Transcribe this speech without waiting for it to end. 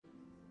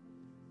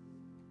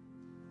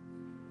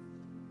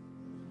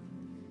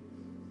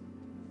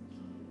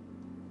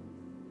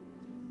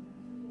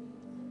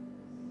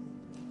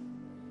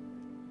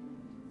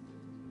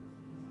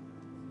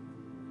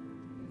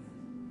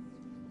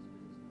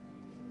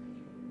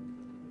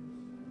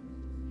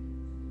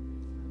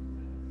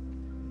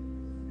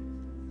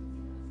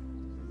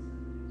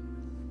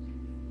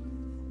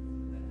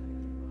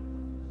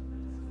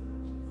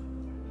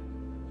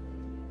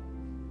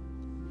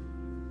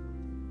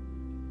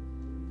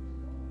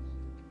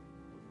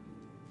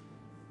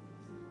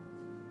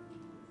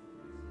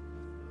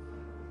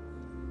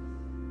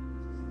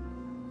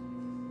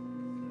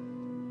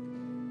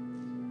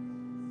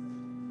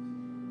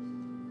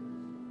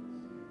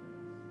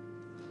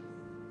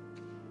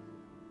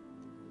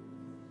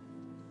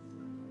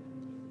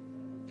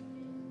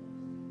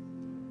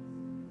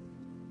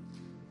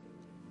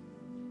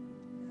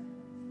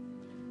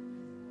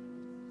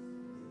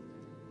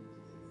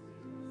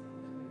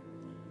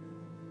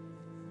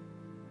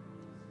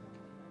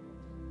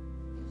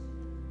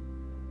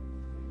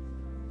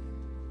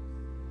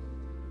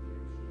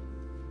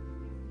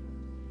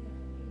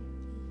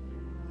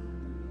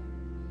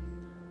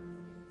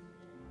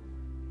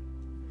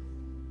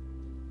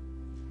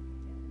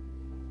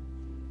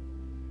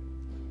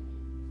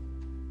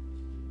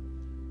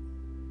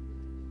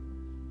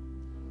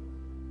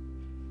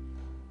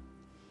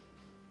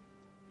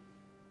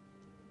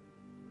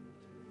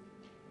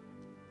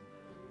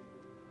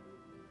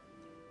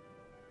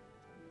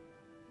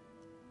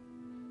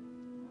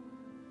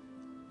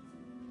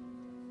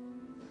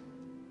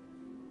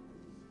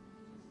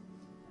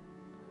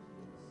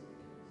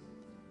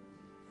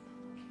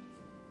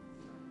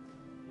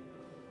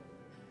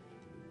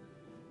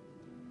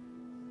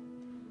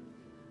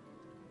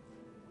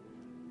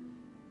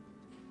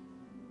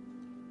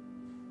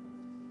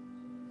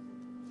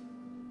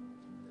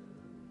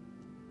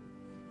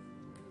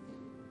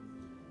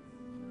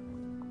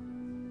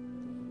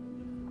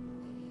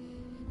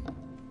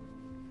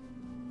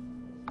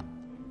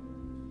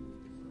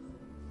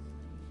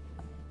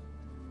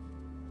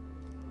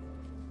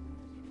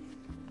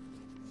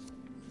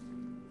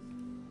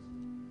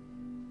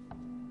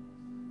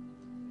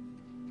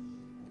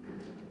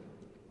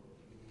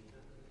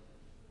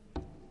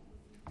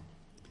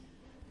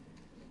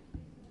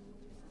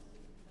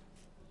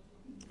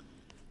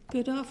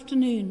Good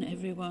afternoon,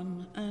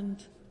 everyone,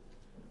 and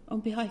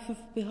on behalf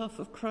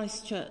of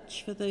Christ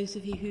Church, for those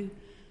of you who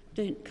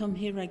don't come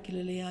here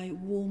regularly, I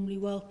warmly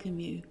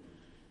welcome you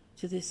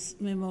to this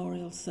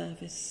memorial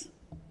service.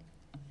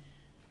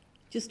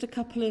 Just a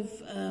couple of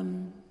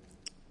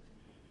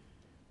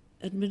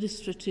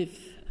administrative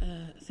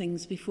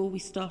things before we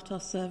start our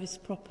service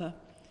proper.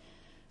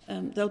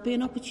 There'll be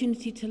an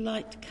opportunity to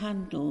light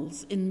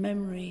candles in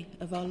memory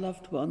of our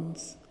loved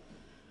ones.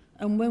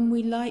 And when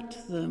we light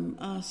them,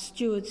 our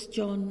stewards,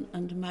 John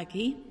and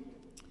Maggie,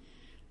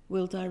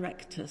 will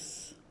direct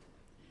us.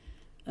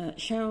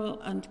 Cheryl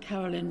and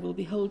Carolyn will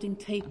be holding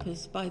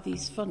tapers by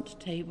these front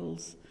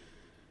tables.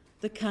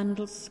 The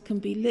candles can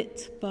be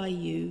lit by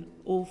you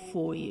or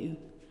for you,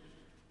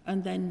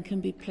 and then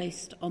can be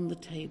placed on the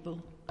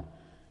table.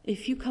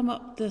 If you come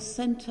up the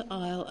centre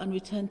aisle and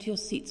return to your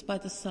seats by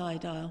the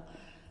side aisle,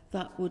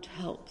 that would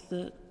help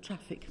the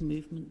traffic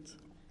movement.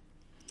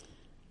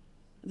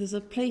 There's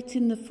a plate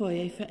in the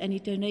foyer for any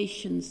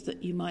donations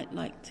that you might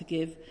like to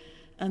give,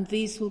 and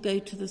these will go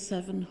to the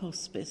Severn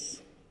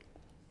Hospice.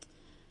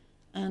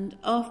 And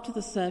after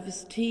the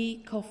service,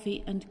 tea,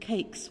 coffee and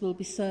cakes will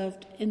be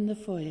served in the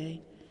foyer,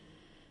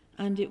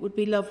 and it would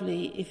be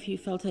lovely if you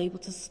felt able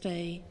to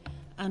stay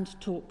and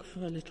talk for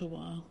a little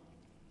while.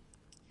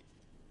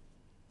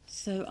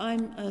 So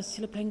I'm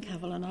Ursula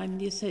Pencavel, and I'm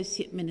the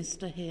Associate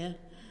Minister here.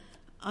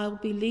 I'll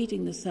be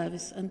leading the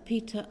service, and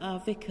Peter, our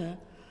vicar,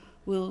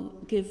 will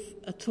give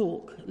a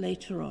talk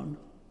later on.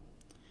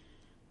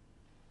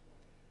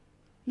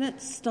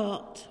 Let's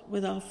start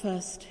with our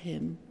first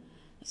hymn.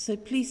 So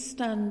please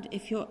stand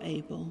if you're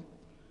able.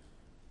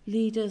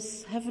 Lead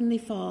us, Heavenly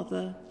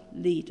Father,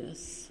 lead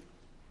us.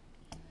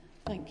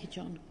 Thank you,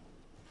 John.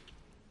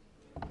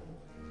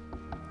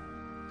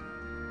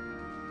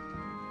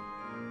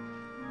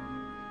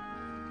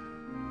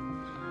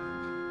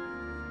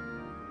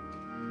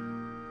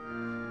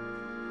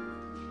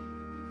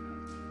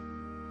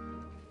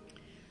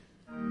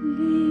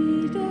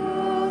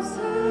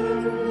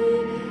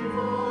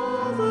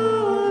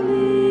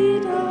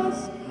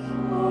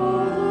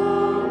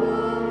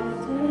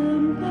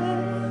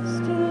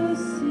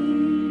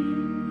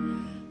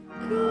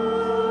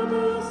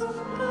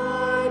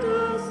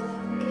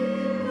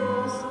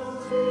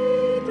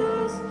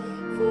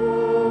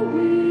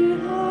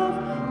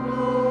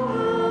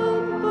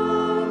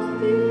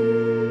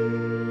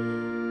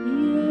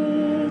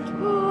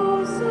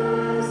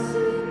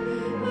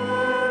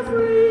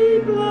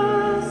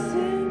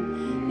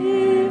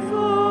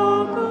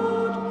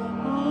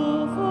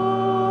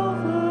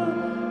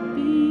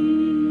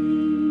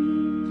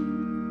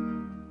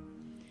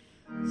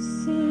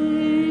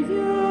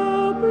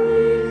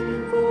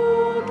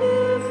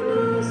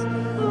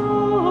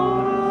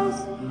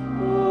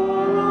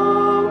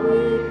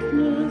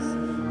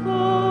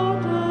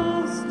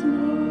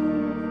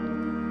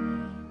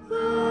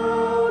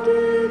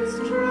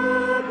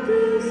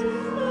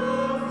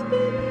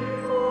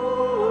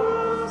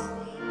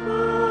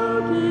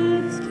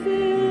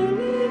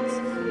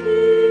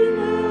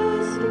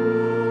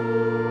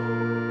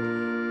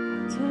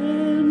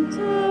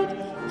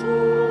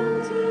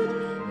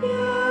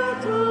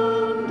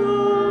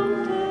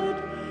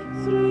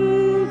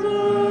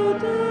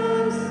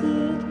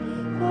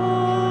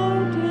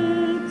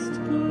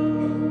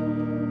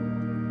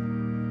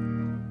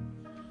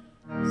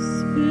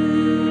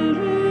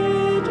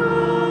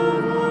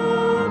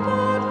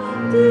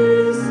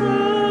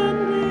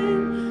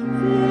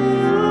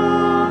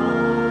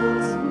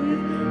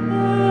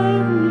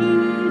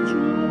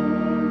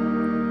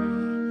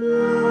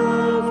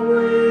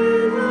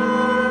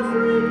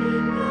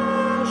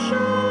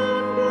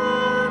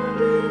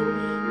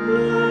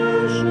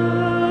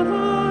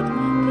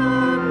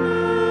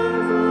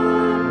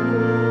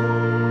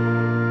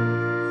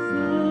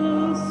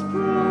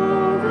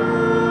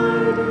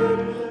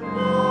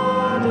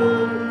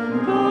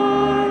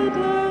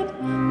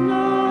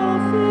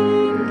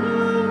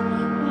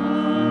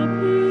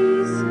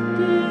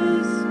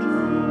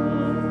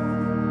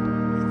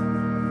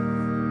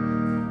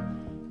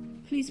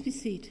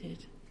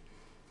 Seated,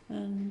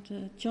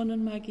 and John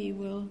and Maggie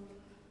will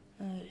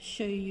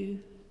show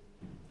you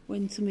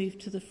when to move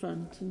to the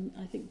front, and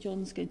I think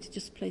John's going to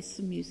just play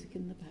some music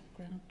in the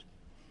background.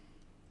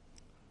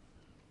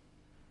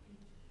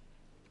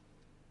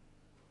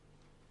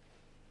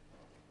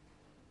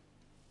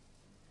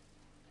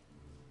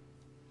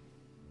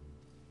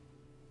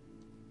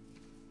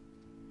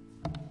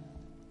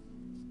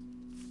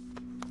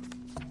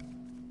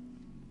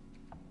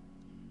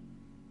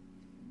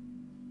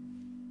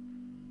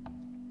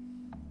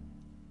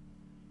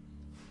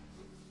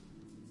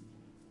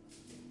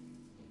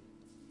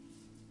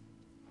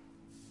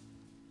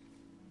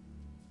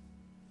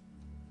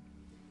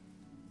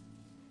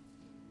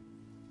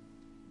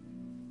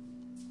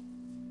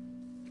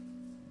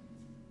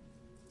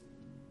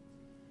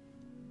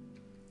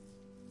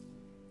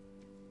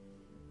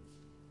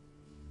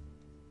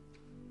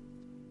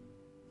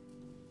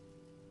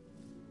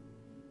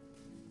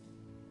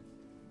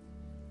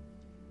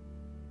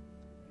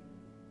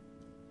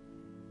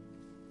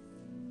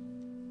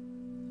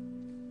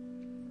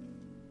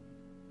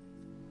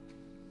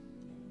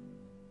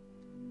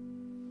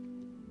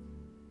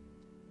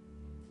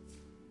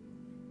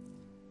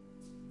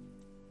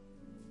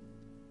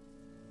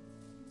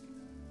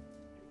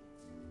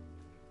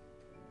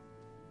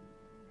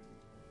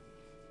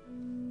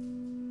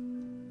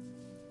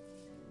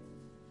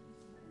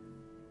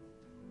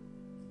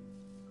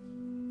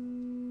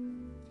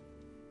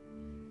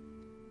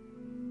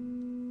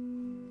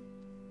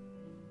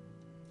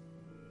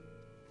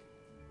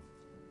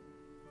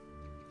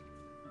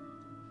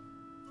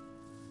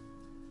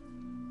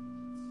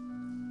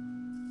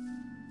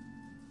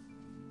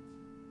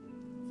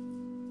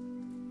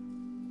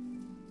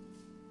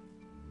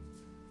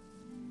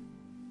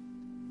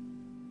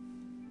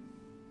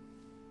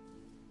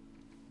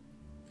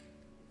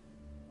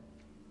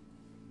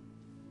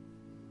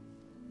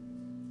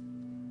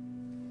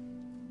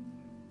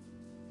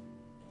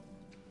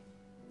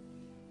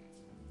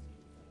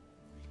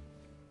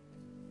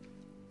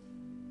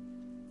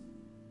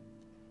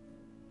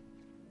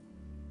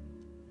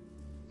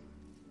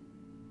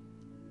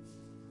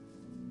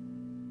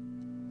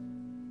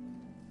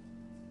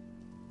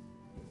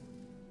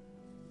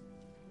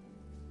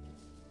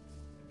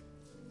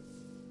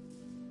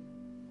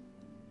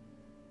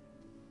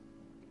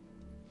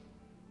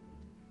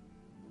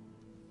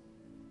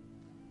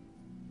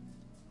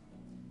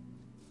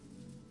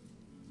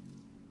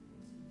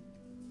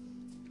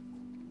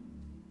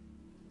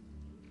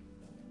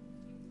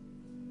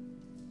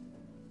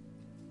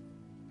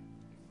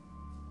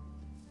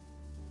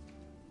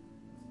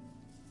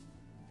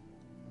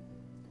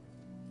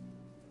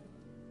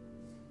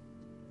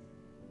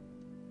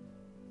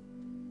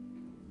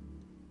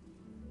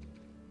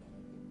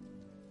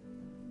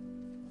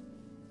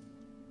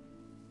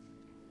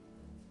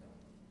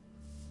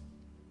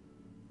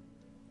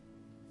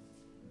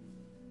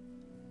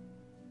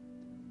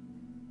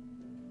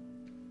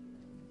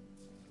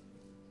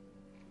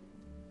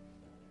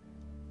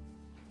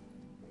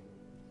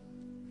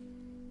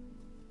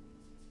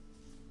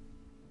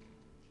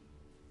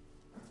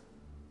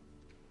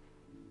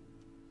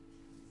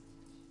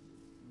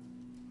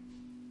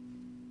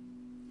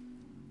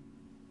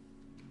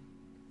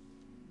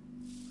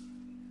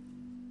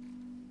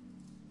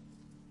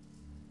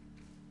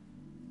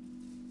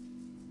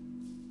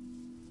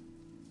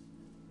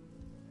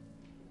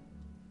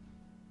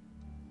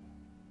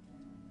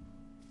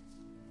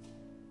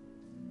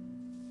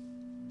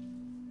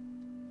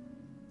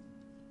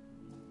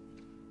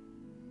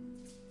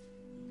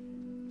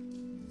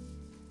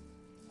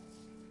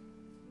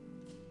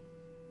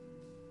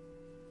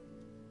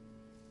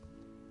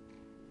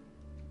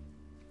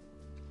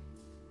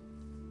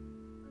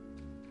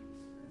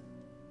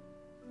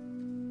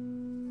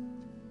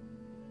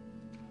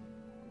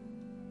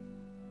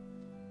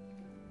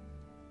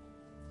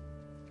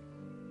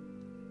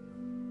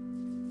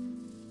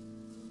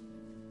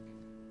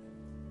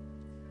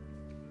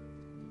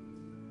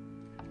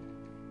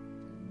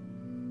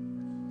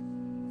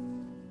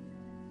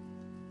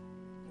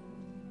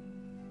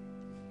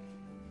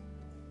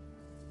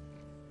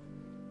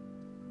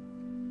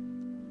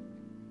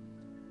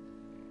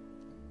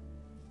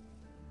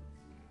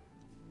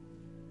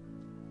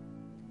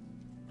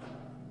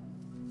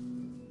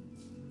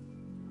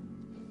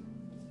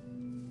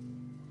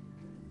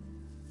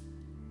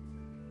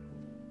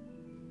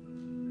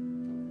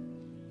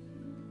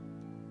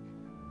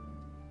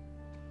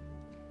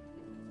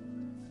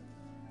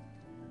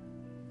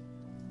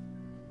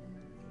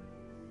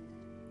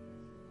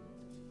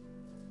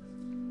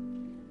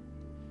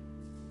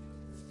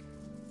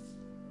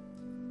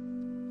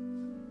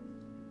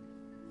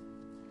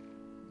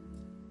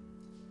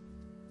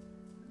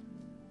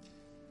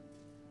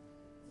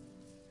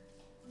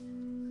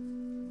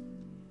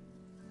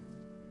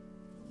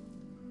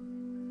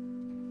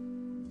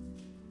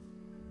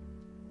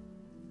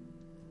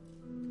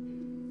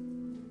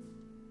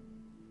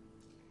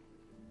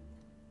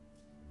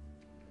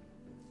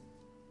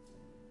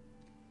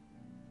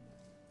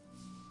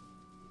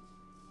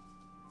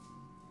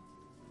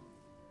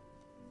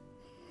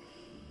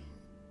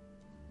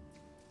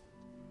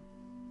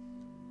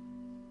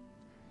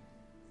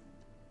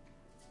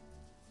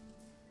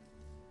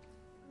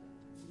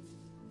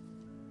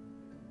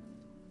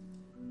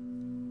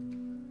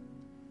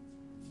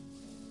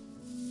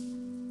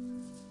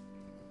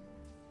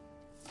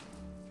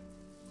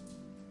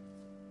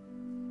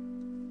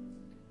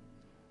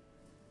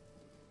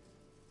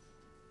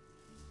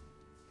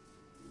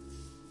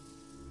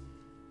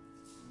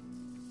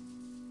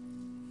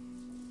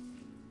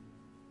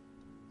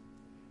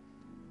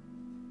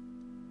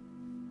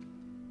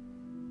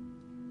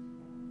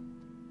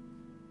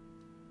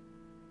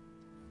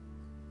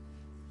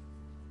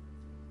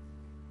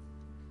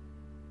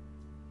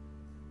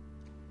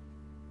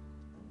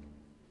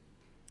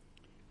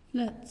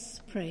 Let's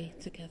pray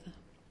together.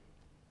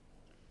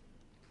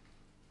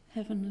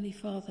 Heavenly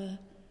Father,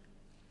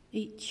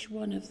 each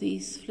one of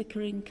these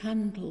flickering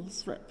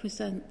candles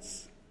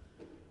represents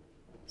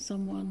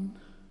someone,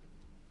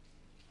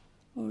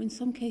 or in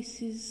some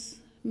cases,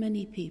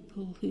 many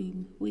people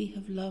whom we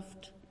have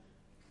loved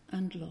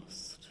and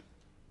lost.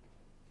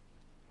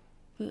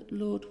 But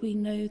Lord, we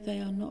know they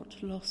are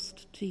not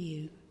lost to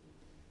you.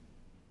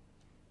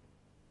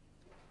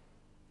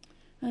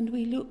 And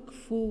we look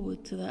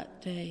forward to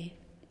that day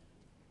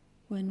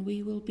when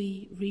we will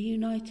be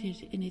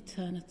reunited in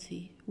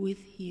eternity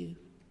with you.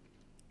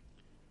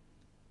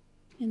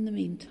 In the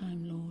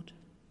meantime, Lord,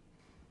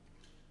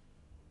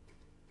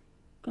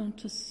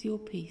 grant us your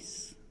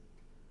peace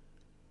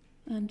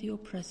and your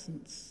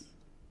presence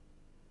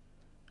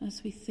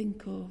as we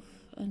think of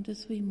and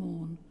as we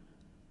mourn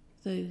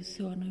those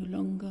who are no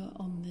longer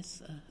on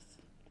this earth.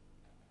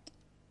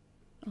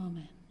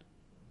 Amen.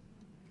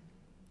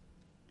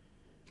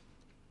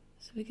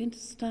 So we're going to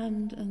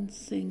stand and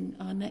sing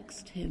our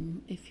next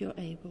hymn, if you're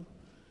able.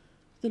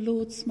 The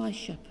Lord's my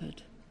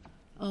shepherd,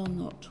 I'll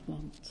not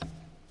want.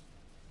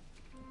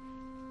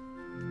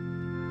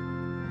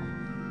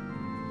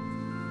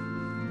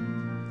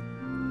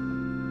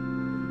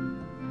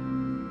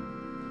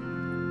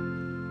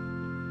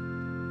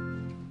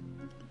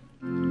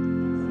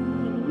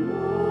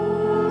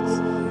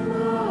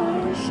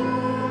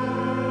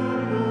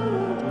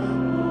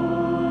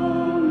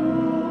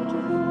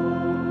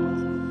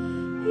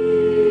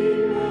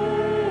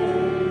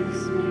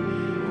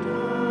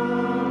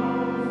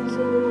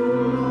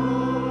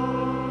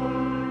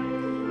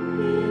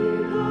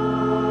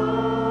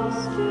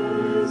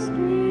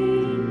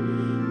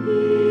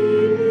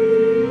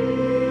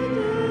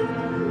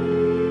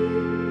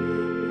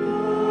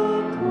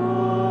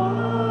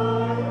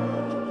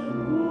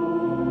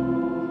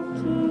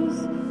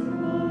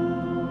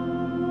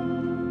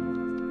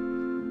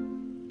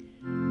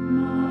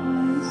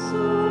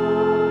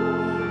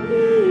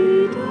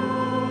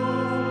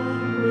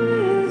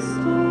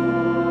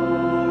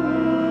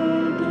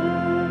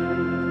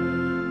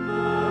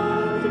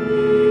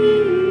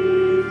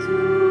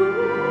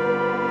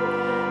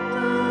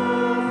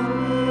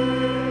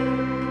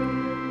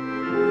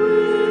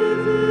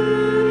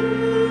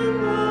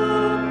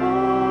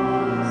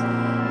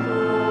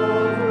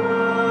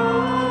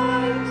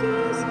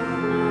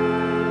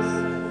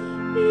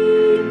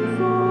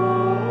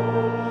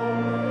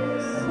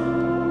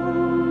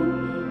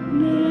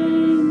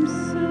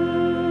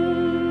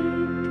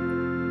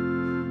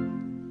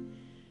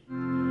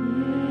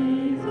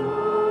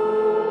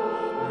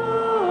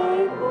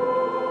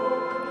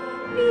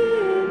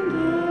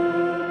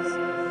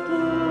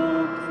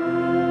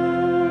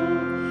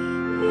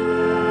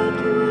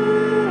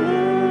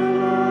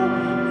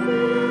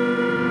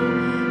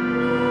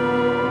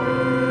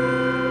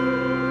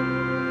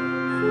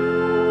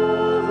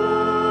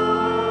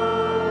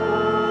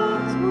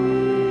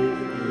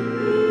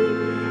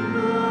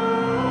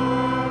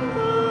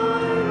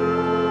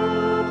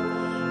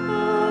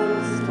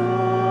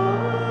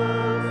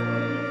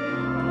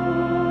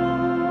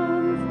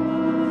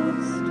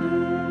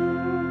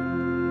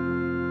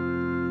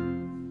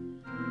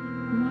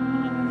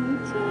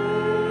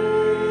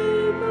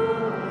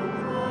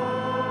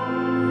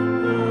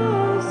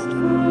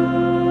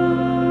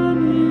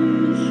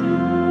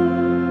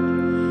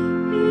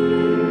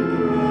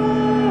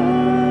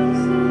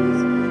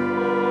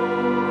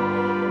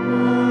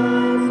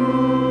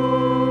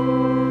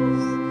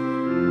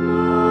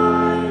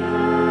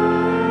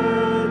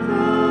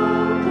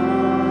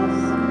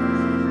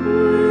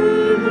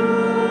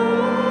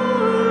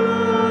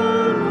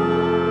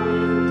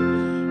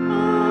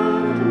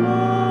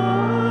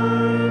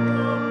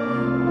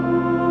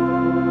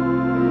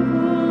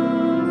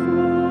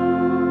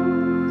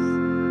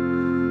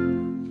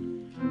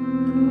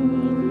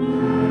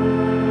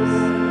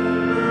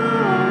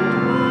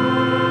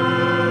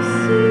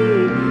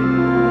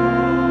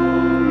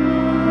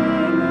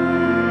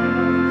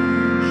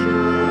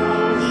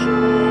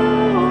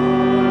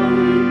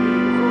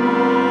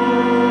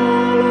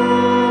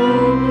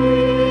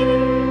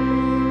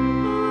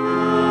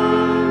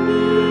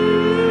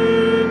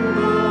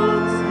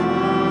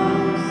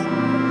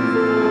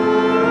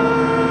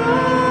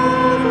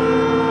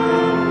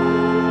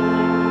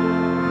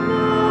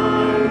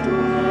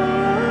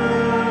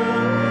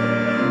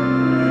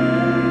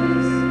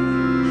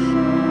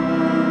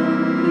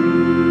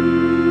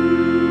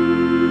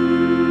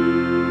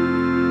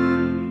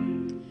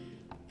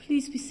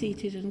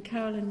 And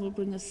Carolyn will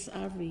bring us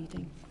our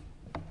reading.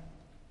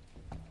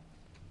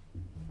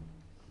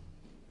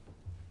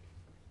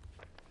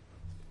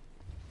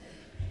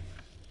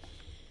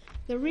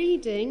 The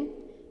reading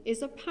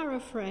is a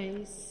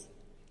paraphrase,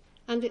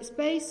 and it's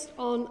based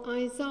on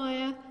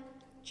Isaiah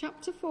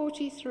chapter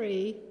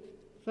 43,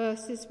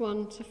 verses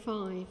 1 to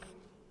 5.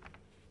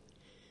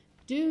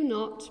 Do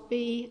not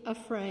be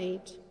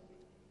afraid.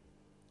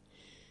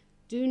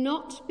 Do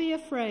not be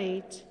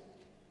afraid,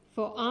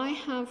 for I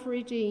have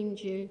redeemed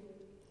you.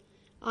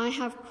 I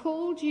have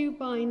called you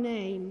by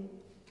name.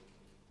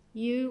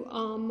 You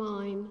are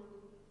mine.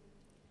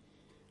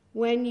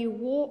 When you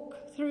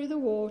walk through the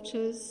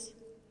waters,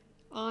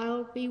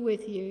 I'll be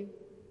with you.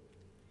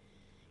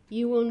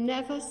 You will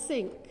never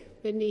sink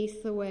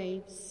beneath the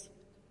waves.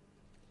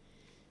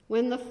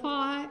 When the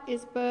fire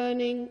is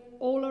burning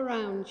all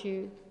around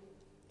you,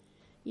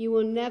 you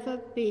will never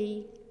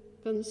be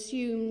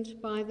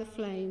consumed by the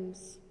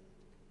flames.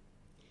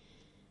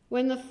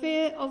 When the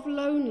fear of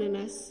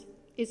loneliness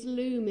is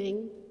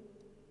looming,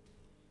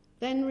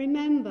 then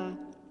remember,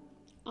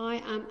 I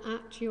am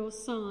at your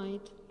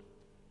side.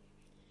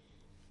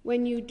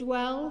 When you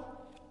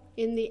dwell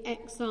in the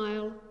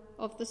exile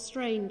of the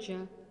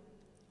stranger,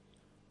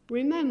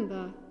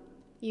 remember,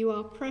 you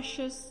are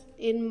precious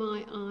in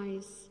my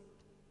eyes.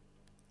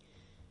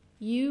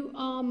 You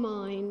are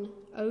mine,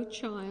 O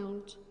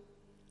child.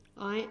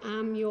 I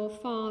am your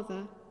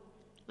father,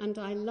 and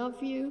I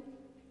love you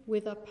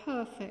with a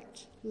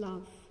perfect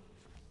love.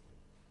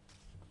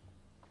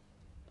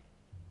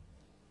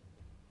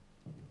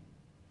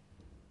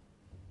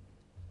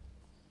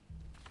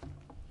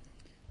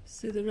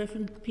 So the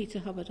Reverend Peter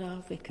Hubbard,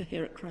 our vicar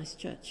here at Christ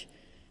Church,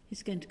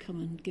 is going to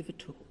come and give a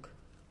talk.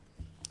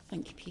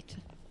 Thank you, Peter.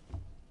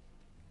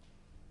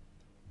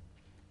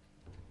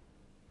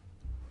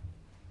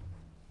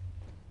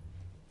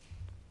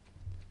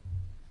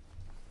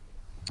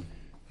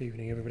 Good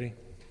evening, everybody.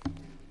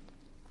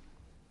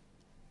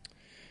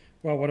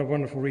 Well, what a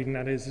wonderful reading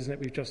that is, isn't it?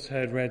 We've just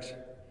heard read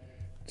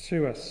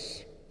to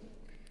us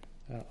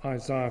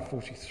Isaiah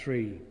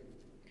 43.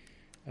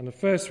 And the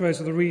first words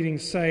of the reading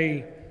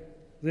say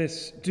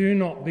this: do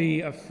not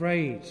be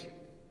afraid.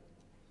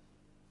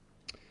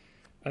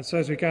 And so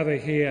as we gather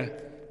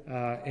here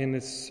in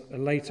this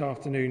late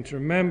afternoon to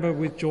remember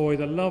with joy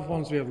the loved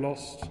ones we have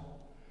lost,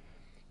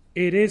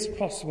 it is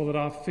possible that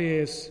our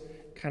fears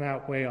can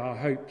outweigh our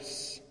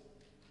hopes.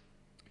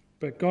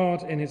 But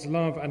God, in his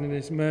love and in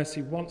his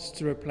mercy, wants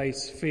to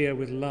replace fear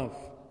with love.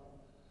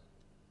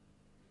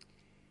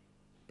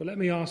 But let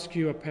me ask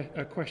you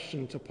a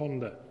question to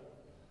ponder.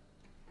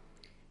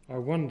 I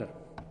wonder,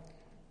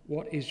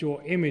 what is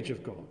your image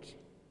of God?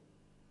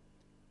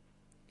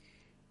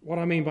 What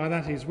I mean by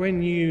that is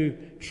when you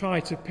try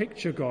to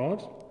picture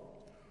God,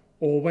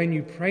 or when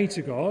you pray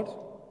to God,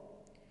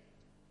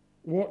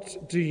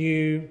 what do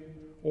you,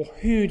 or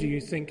who do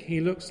you think he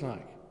looks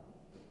like?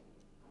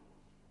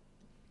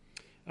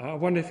 I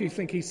wonder if you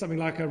think he's something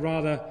like a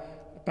rather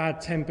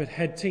bad-tempered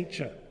head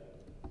teacher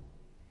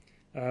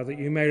that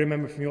you may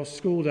remember from your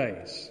school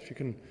days, if you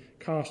can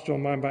cast your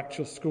mind back to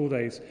your school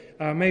days.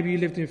 Maybe you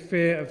lived in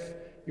fear of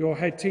your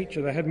head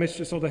teacher, the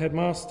headmistress or the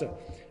headmaster.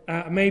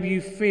 Maybe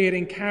you feared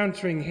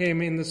encountering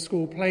him in the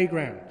school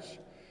playground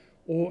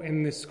or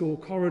in the school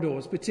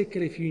corridors,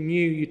 particularly if you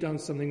knew you'd done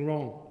something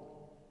wrong.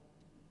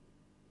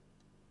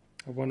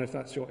 I wonder if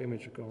that's your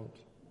image of God.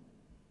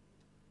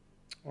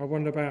 I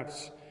wonder about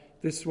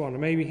this one.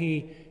 Maybe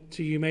he,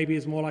 to you, maybe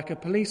is more like a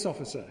police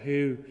officer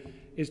who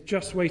is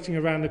just waiting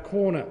around the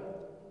corner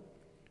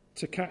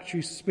to catch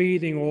you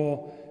speeding,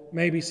 or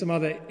maybe some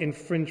other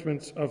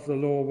infringement of the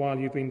law while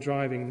you've been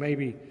driving.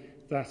 Maybe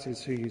that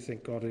is who you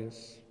think God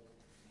is.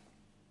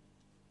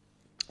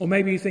 Or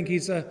maybe you think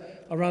he's a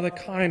rather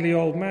kindly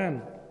old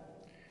man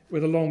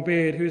with a long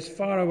beard who is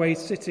far away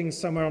sitting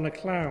somewhere on a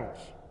cloud,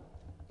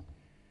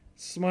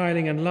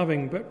 smiling and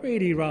loving, but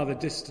really rather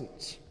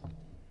distant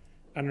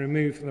and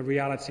removed from the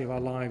reality of our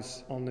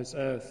lives on this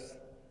earth.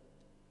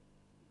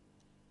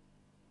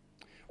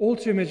 All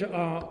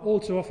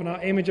too often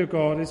our image of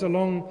God is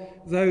along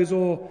those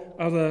or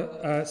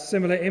other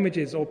similar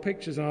images or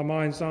pictures in our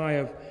mind's eye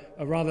of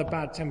a rather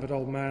bad-tempered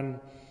old man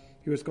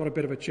who has got a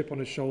bit of a chip on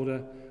his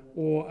shoulder,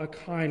 or a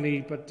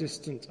kindly but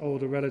distant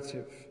older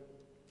relative.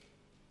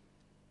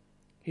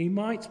 He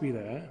might be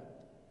there,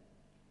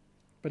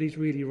 but he's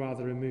really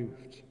rather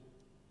removed.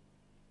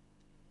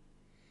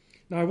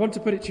 Now, I want to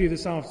put it to you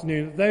this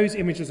afternoon that those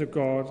images of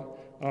God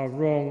are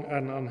wrong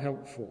and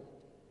unhelpful.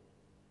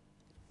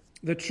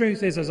 The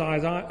truth is, as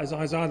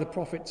Isaiah the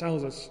prophet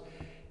tells us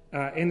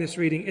in this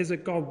reading, is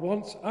that God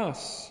wants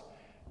us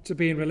to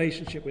be in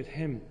relationship with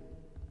him.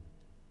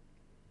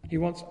 He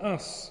wants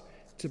us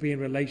to be in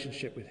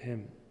relationship with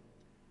him.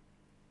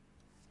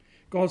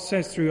 God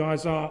says through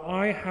Isaiah,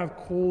 I have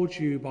called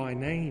you by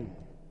name.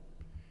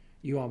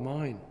 You are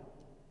mine.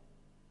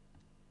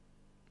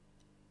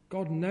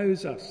 God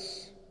knows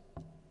us.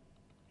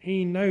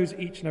 He knows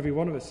each and every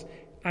one of us,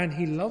 and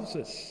he loves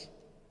us.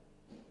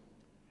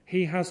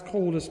 He has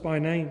called us by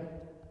name.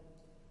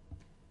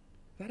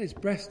 That is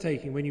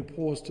breathtaking when you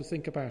pause to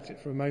think about it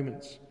for a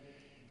moment.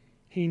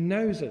 He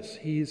knows us.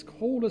 He has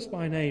called us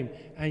by name,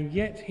 and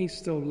yet he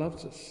still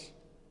loves us.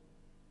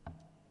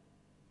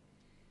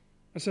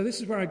 And so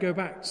this is where I go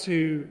back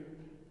to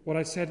what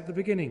I said at the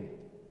beginning.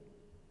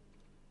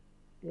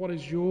 What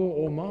is your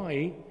or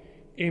my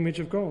image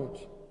of God?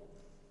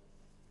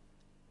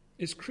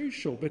 It's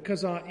crucial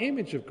because our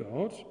image of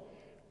God,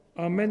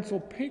 our mental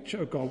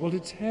picture of God, will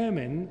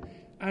determine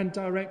and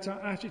direct our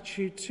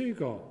attitude to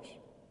God.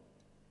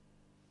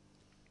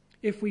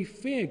 If we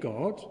fear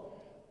God,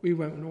 we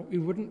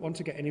wouldn't want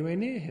to get anywhere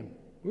near him,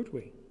 would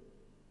we?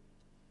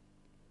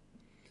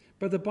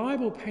 But the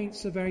Bible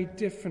paints a very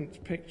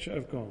different picture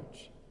of God.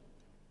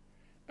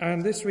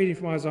 And this reading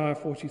from Isaiah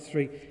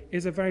 43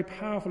 is a very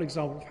powerful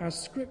example of how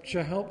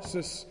Scripture helps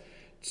us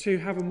to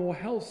have a more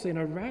healthy and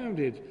a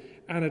rounded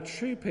and a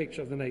true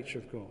picture of the nature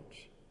of God.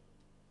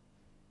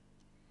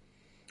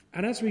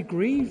 And as we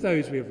grieve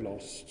those we have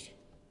lost,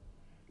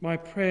 my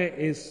prayer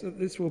is that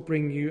this will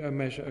bring you a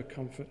measure of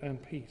comfort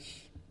and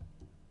peace.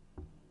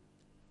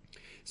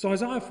 So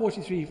Isaiah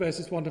 43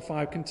 verses 1 to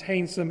 5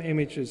 contains some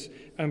images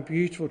and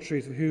beautiful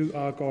truth of who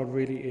our God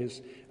really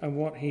is and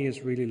what he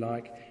is really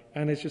like.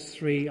 And there's just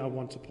three I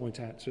want to point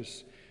out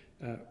just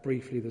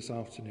briefly this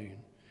afternoon.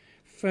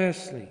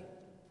 Firstly,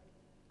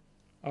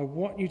 I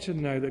want you to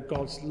know that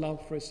God's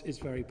love for us is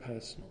very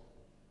personal.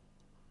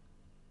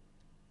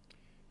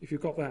 If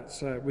you've got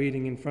that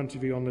reading in front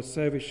of you on the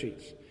service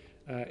sheet,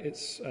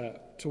 it's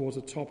towards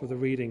the top of the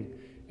reading.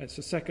 It's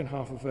the second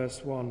half of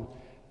verse 1.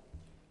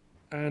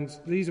 And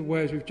these are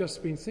words we've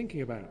just been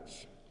thinking about.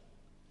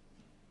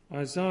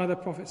 Isaiah the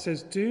prophet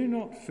says, "Do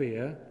not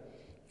fear,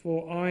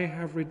 for I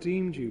have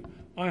redeemed you.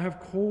 I have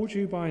called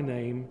you by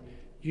name.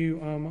 You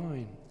are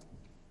mine."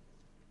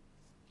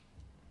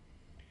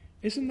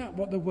 Isn't that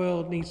what the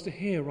world needs to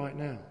hear right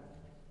now?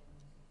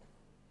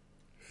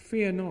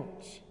 Fear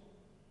not.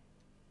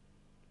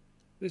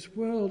 This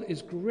world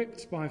is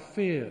gripped by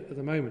fear at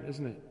the moment,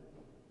 isn't it?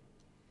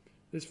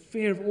 There's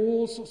fear of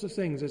all sorts of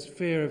things. There's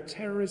fear of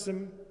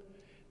terrorism.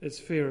 There's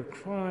fear of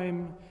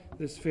crime.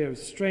 There's fear of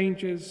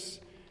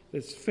strangers.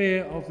 There's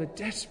fear of the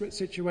desperate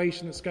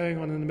situation that's going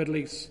on in the Middle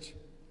East.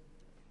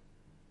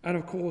 And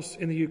of course,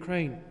 in the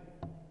Ukraine.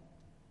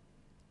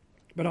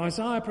 But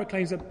Isaiah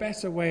proclaims a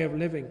better way of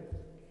living.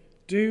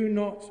 "Do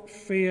not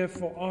fear,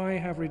 for I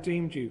have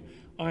redeemed you.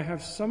 I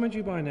have summoned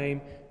you by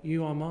name.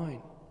 You are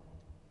mine."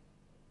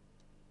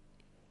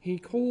 He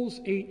calls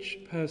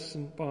each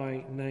person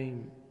by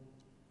name.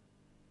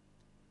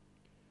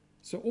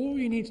 So all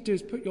you need to do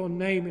is put your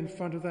name in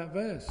front of that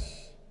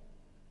verse.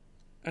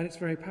 And it's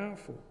very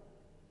powerful.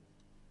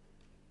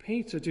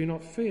 Peter, do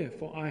not fear,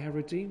 for I have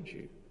redeemed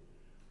you.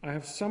 I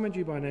have summoned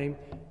you by name.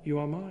 You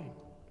are mine.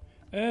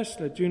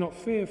 Ursula, do not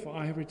fear, for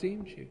I have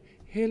redeemed you.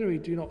 Hilary,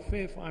 do not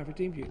fear, for I have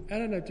redeemed you.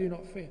 Eleanor, do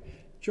not fear.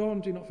 John,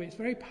 do not fear. It's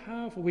very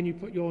powerful when you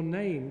put your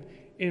name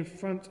in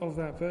front of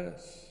that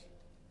verse.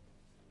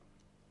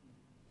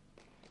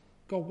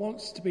 God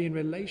wants to be in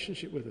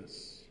relationship with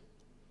us.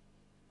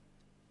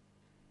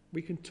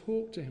 We can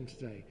talk to him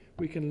today.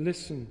 We can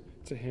listen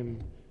to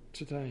him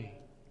today.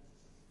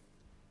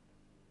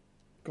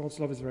 God's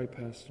love is very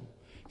personal.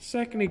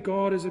 Secondly,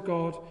 God is a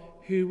God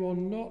who will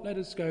not let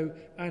us go,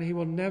 and he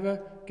will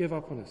never give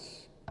up on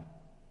us.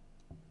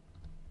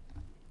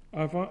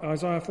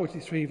 Isaiah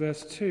 43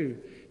 verse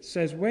 2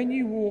 says, "When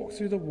you walk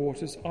through the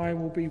waters, I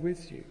will be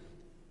with you.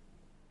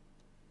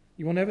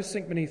 You will never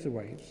sink beneath the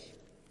waves.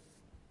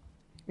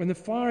 When the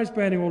fire is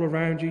burning all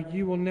around you,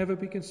 you will never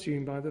be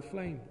consumed by the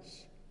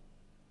flames."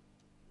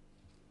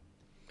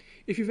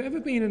 If you've ever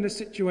been in a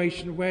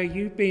situation where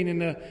you've been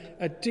in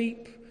a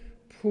deep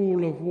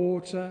pool of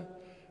water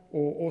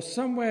or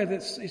somewhere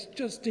it's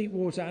just deep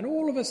water, and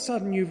all of a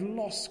sudden you've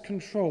lost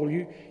control,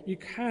 you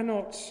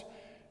cannot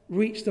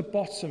reach the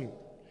bottom,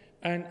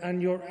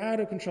 and you're out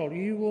of control,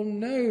 you will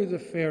know the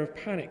fear of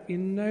panic. You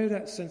know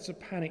that sense of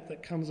panic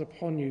that comes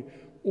upon you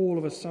all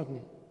of a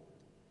sudden.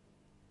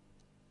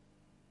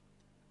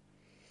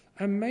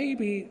 And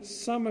maybe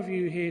some of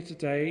you here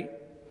today,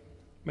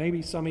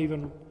 maybe some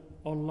even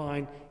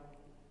online,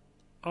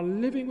 are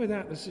living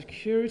without the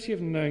security of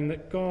knowing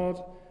that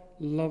God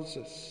loves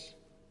us.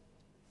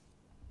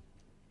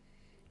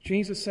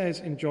 Jesus says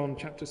in John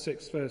chapter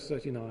 6 verse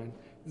 39,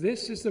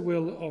 "This is the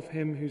will of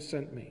him who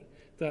sent me,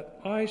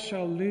 that I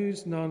shall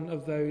lose none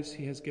of those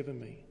he has given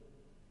me."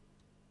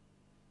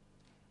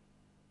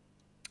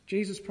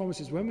 Jesus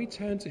promises when we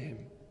turn to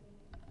him,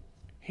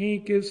 he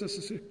gives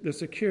us the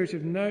security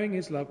of knowing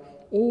his love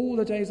all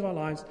the days of our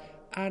lives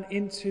and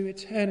into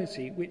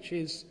eternity, which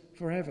is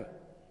forever.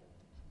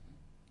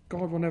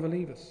 God will never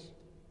leave us.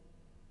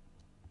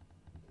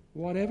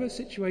 Whatever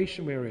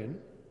situation we're in,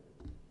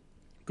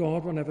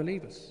 God will never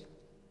leave us.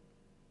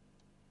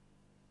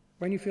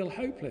 When you feel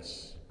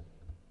hopeless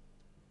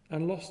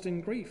and lost in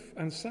grief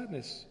and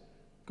sadness,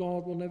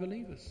 God will never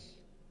leave us.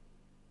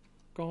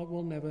 God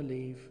will never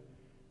leave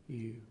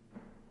you.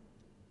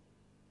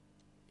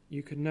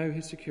 You can know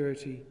his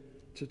security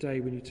today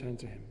when you turn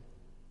to him.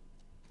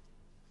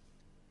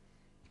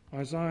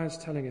 Isaiah is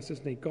telling us,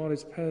 isn't he? God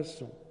is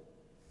personal.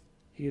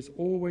 He is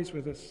always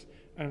with us.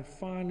 And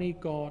finally,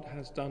 God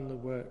has done the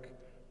work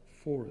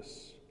for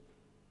us.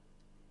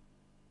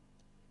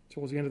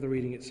 Towards the end of the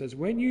reading, it says,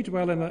 "When you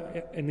dwell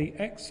in the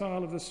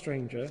exile of the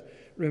stranger,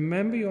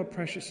 remember you are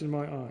precious in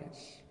my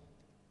eyes.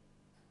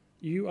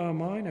 You are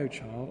mine, O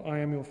child. I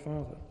am your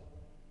father.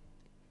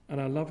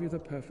 And I love you with a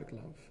perfect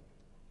love."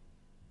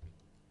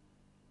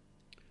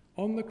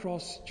 On the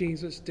cross,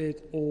 Jesus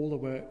did all the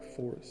work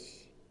for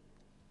us.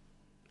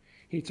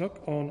 He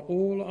took on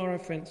all our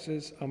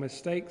offences, our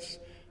mistakes,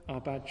 our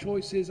bad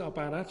choices, our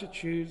bad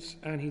attitudes,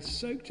 and he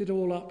soaked it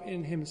all up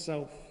in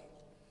himself.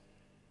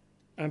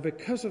 And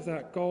because of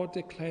that, God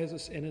declares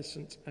us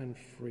innocent and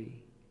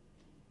free.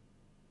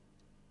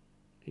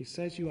 He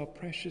says, "You are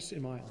precious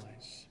in my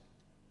eyes."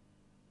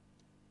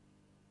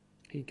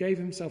 He gave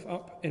himself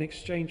up in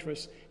exchange for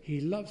us.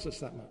 He loves us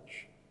that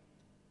much.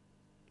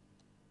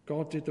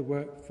 God did the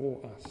work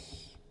for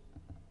us.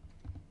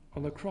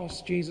 On the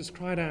cross, Jesus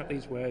cried out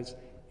these words,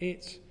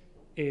 "It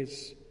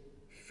is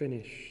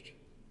finished."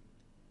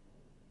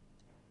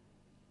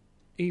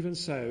 Even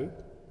so,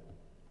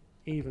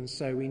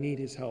 we need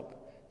his help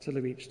to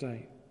live each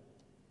day.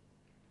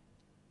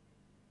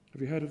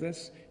 Have you heard of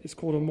this? It's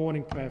called a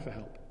morning prayer for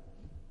help.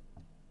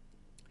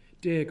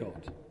 Dear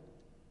God,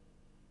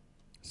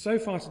 so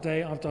far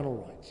today I've done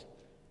all right.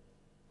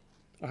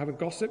 I haven't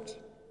gossiped.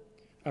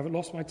 I haven't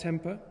lost my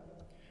temper.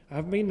 I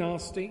haven't been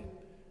nasty.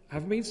 I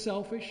haven't been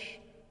selfish.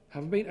 I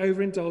haven't been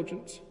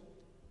overindulgent.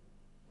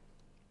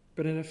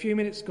 But in a few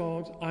minutes,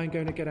 God, I'm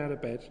going to get out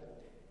of bed.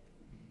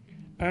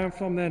 And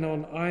from then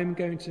on, I'm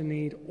going to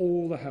need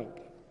all the help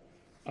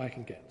I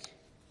can get.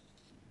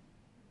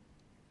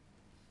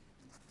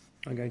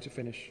 I'm going to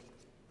finish.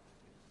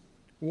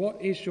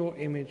 What is your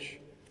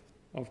image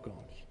of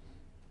God?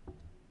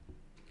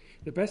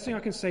 The best thing I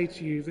can say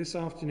to you this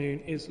afternoon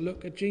is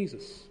look at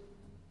Jesus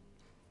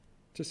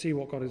to see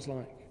what God is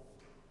like.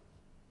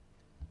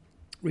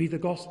 Read the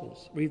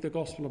Gospels. Read the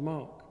Gospel of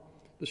Mark,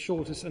 the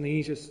shortest and the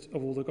easiest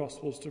of all the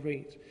Gospels to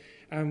read.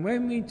 And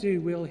when we do,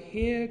 we'll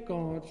hear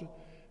God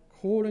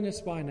calling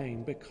us by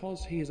name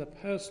because he is a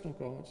personal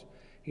God.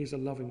 He is a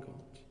loving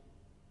God.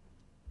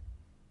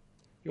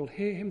 You'll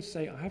hear him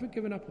say, "I haven't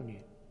given up on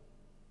you.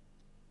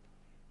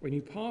 When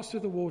you pass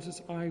through the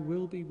waters, I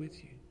will be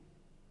with you."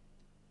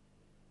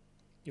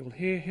 You'll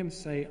hear him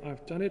say,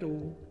 "I've done it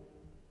all,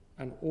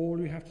 and all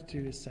you have to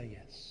do is say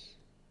yes."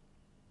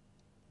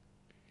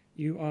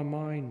 You are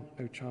mine,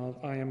 O child,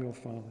 I am your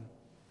father,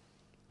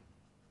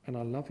 and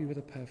I love you with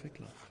a perfect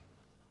love.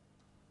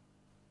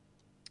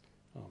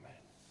 Amen.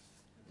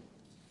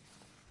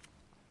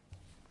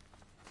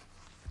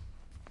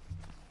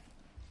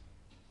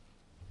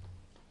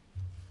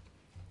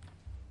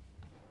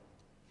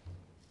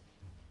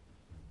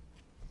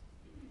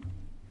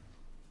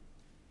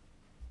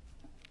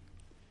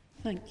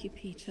 Thank you,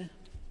 Peter.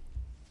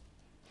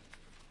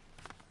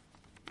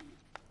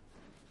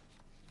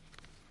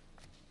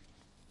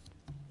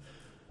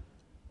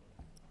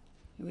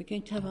 We're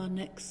going to have our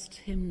next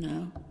hymn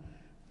now,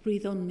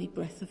 "Breathe on Me,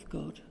 Breath of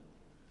God."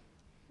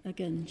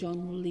 Again,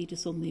 John will lead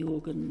us on the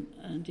organ,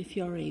 and if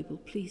you're able,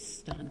 please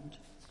stand.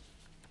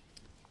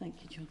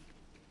 Thank you, John.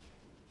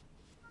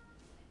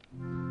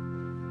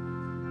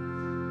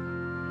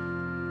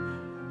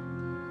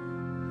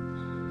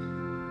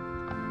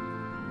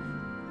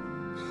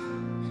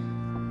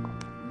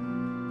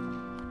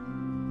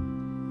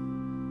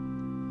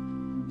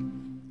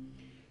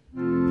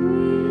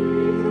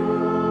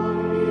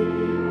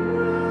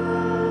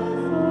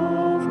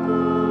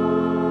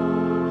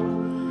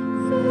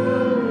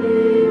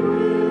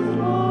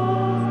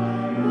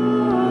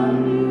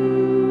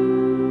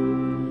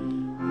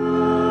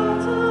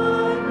 That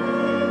I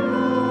may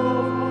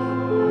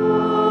love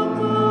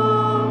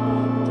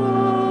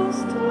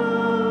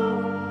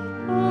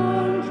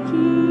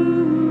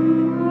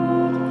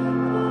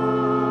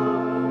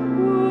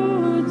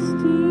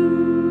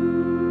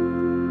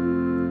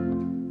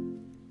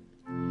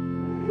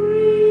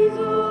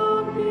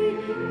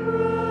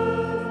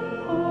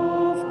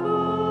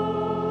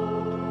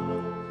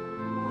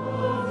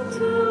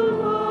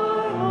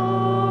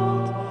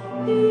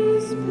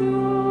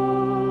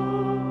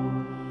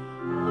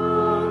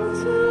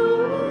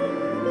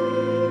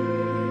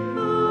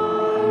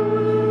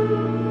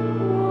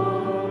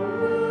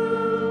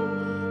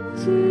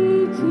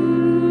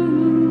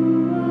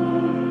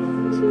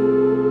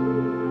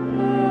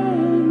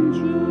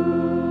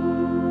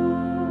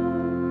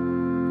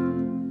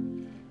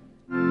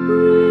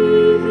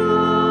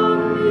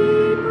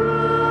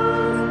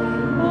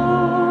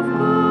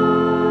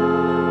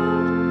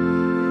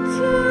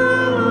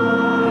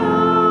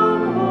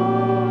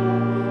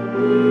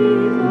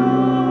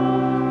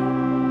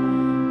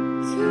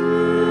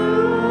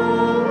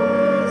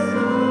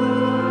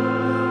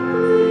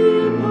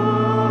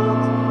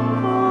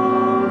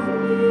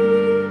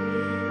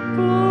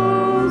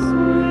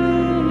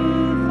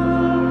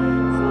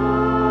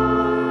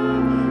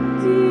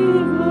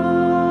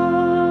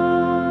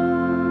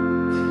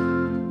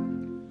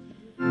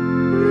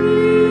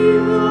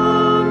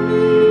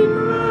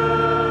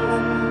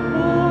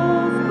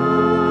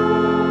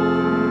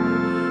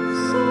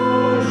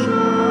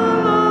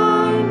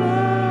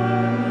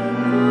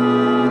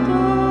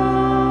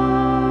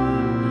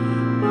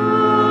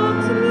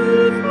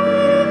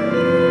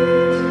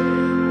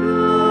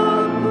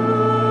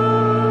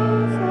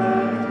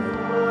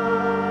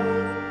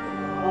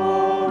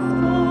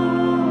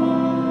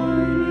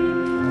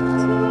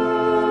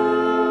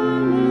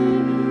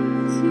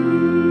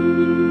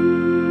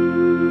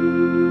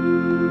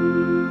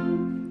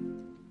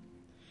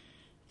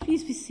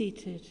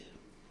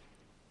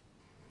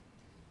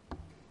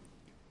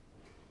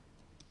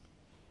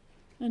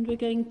And we're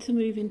going to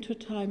move into a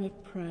time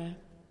of prayer.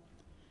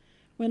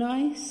 When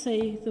I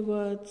say the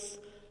words,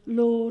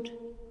 Lord,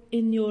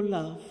 in your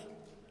love,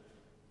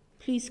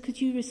 please could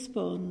you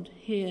respond,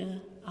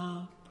 hear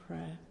our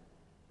prayer.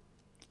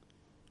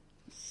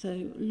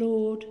 So,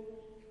 Lord,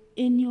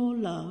 in your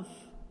love,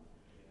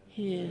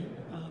 hear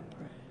our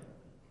prayer.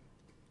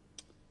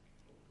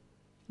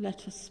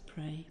 Let us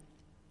pray.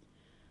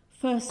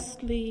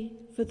 Firstly,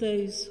 for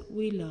those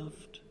we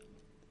loved,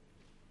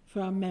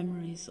 for our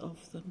memories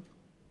of them.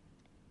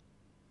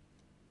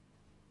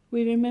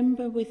 We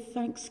remember with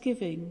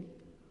thanksgiving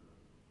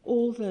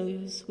all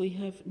those we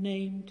have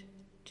named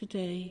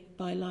today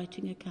by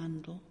lighting a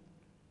candle.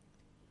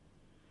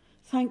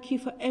 Thank you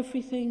for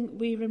everything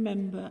we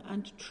remember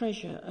and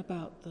treasure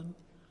about them,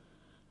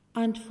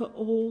 and for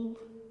all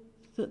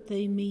that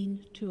they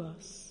mean to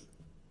us.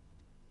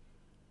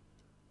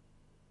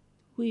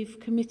 We've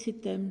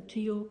committed them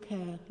to your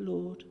care,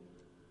 Lord,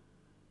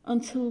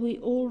 until we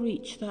all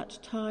reach that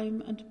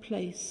time and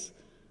place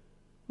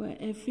where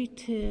every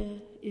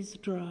tear is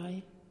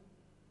dry,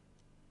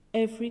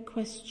 every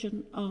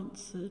question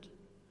answered,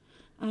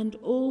 and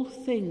all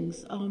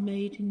things are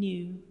made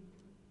new.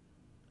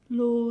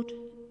 Lord,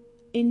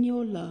 in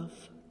your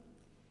love,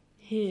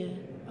 hear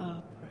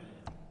our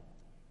prayer.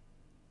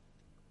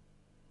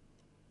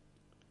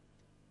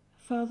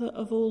 Father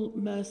of all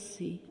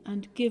mercy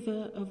and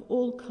giver of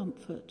all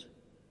comfort,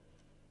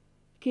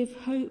 give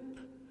hope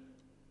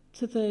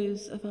to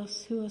those of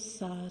us who are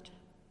sad.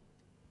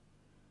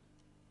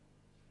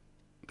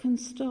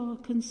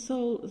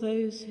 Console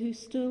those who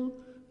still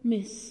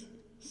miss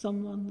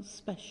someone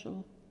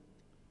special.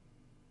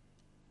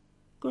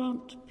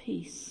 Grant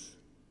peace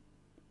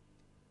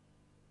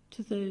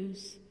to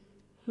those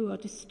who are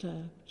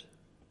disturbed.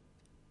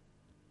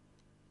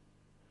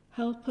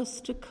 Help us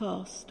to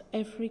cast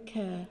every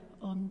care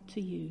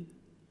onto you,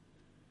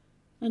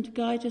 and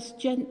guide us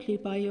gently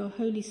by your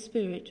Holy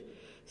Spirit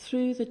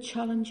through the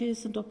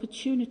challenges and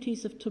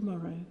opportunities of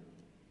tomorrow.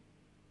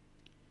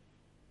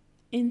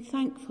 In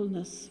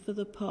thankfulness for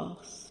the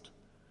past,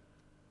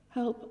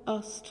 help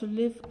us to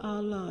live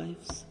our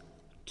lives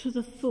to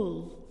the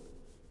full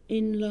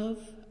in love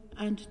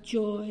and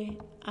joy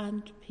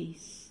and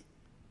peace.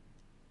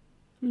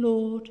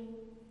 Lord,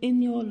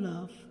 in your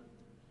love,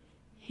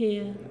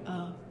 hear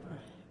our prayer.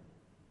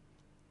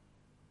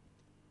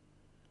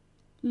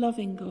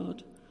 Loving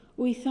God,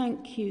 we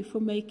thank you for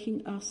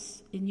making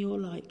us in your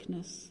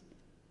likeness,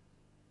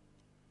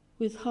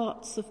 with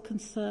hearts of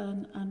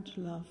concern and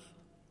love.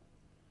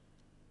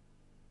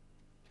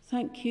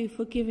 Thank you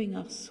for giving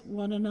us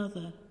one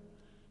another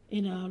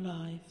in our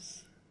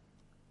lives,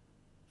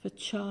 for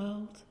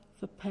child,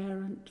 for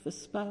parent, for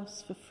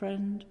spouse, for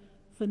friend,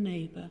 for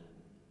neighbour.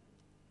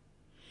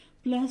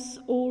 Bless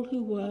all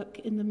who work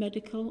in the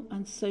medical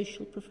and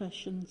social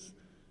professions,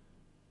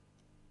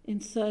 in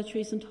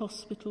surgeries and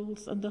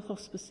hospitals and the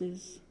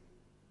hospices.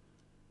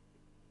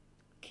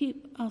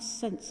 Keep us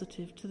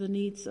sensitive to the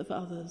needs of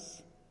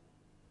others,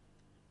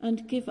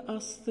 and give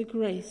us the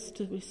grace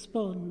to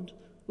respond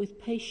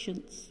with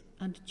patience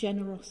and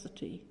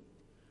generosity.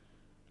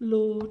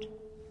 Lord,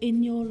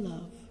 in your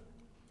love,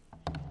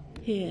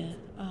 hear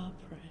our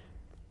prayer.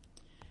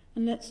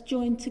 And let's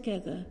join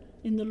together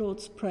in the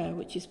Lord's Prayer,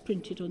 which is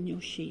printed on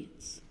your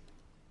sheets.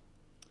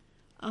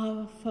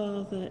 Our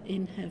Father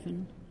in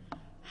heaven,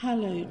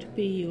 hallowed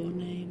be your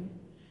name.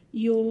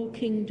 Your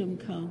kingdom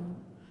come,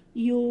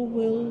 your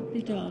will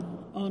be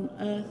done on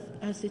earth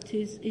as it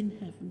is in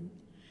heaven.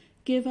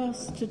 Give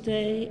us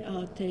today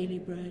our daily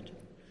bread.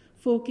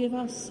 Forgive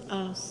us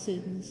our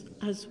sins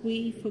as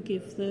we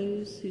forgive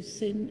those who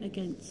sin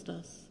against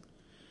us.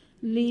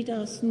 Lead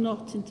us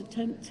not into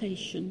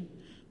temptation,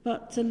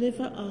 but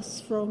deliver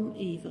us from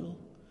evil.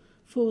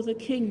 For the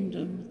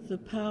kingdom, the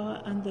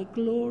power and the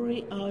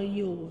glory are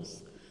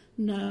yours,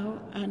 now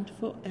and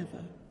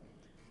forever.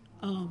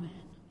 Amen.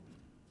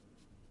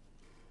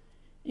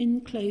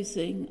 In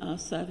closing our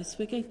service,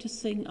 we're going to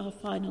sing our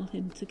final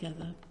hymn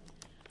together.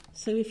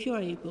 So if you're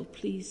able,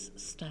 please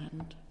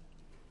stand.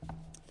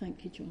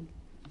 Thank you, John.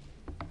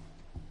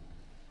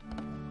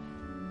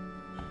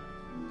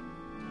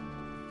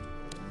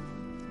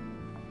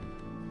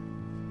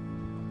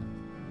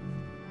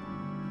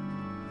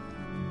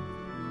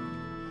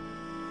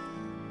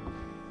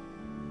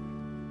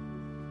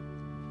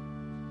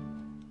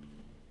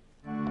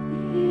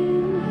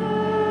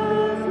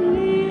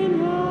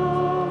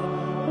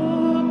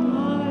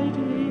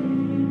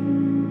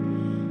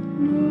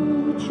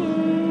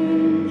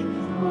 Change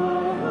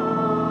my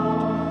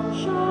heart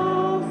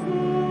shall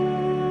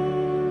fill.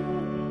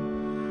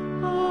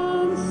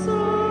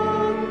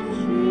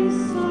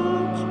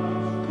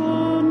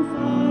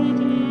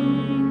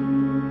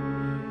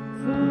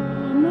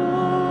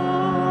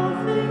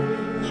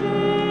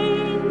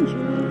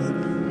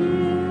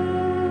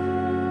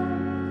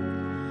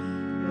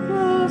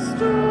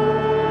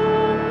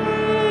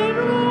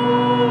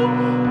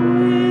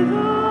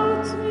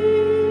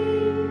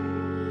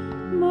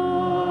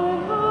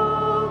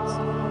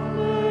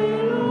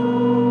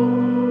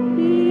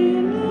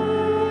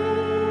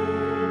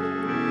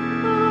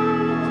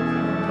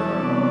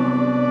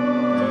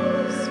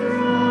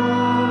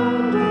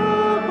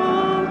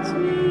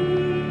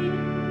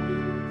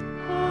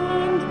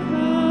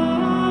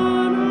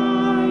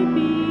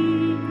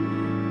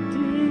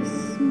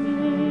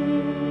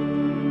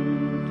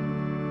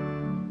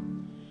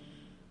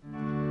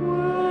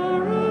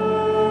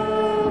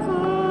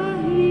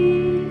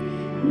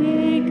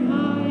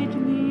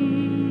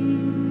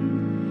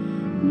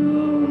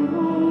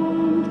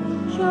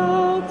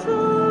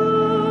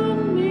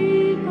 turn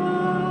me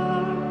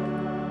back.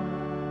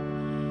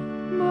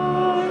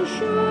 My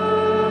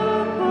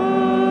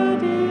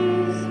shepherd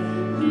is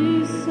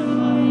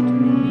beside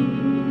me,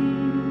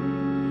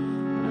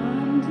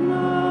 and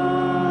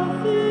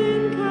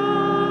nothing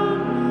can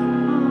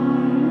I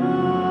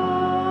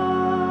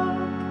lack.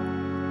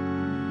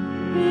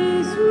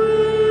 His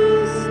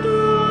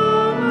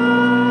wisdom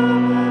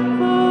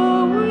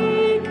ever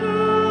waketh,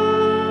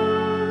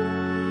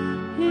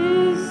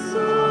 His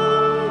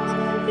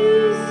sight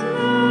is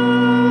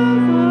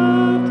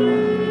never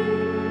dim.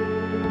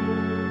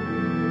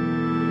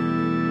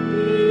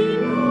 He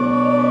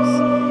knows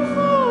the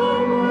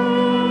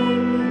way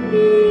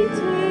He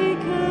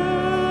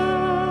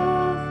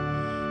taketh,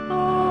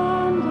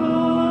 and I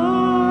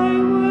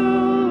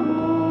will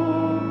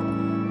walk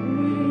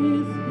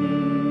with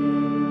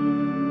Him.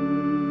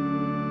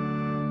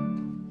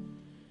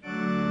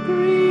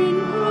 Green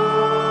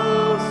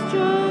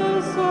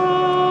pastures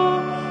are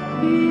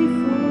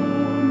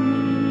before me,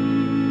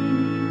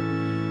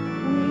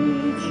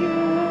 which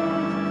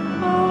yet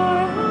I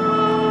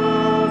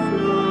have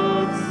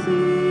not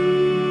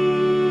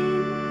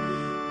seen.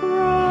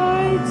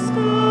 Bright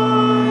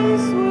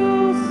skies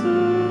will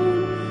soon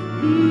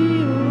be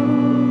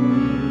o'er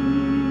me,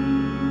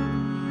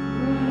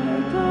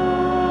 where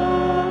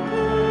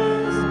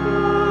darkest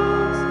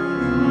paths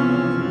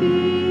have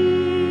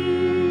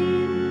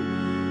been.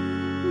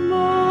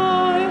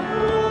 My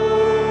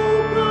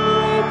hope I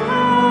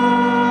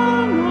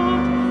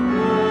cannot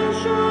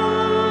measure,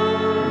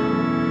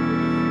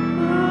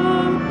 the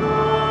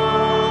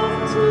path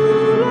to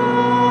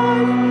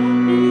life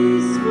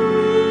is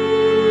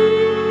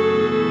free.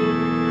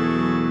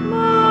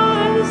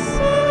 My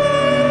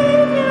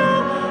Saviour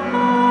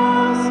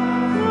has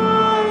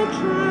my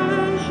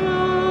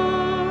treasure,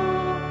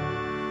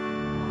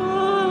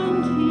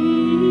 and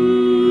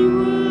He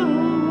will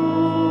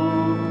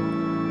walk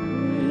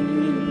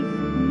with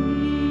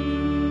me.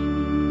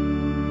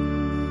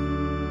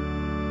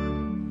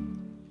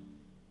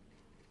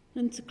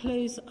 And to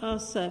close our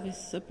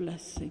service, a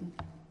blessing.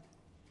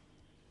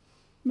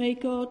 May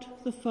God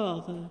the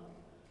Father,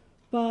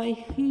 by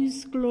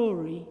whose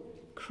glory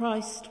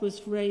Christ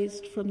was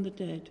raised from the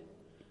dead,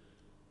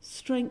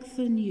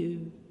 strengthen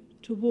you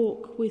to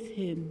walk with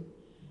Him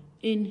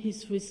in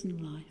His risen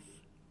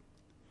life.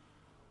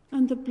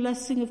 And the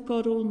blessing of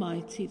God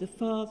Almighty, the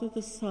Father,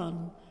 the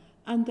Son,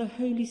 and the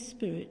Holy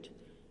Spirit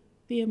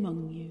be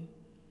among you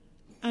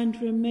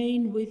and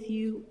remain with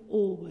you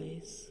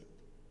always.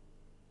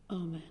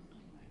 Amen.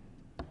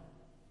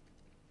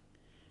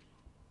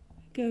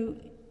 Go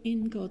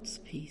in God's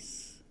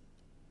peace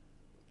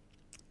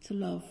to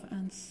love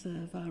and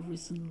serve our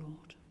risen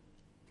Lord.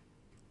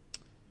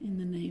 In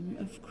the name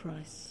of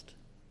Christ.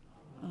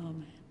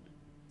 Amen.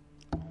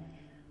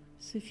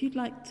 So if you'd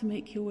like to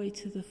make your way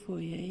to the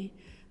foyer,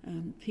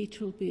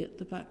 Peter will be at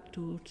the back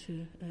door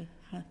to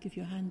give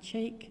you a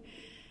handshake.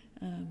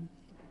 And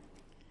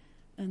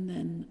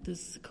then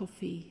there's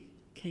coffee,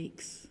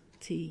 cakes,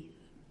 tea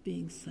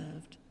being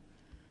served.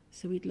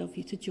 So we'd love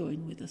you to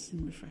join with us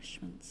in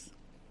refreshments.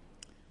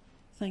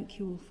 Thank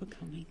you all for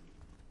coming.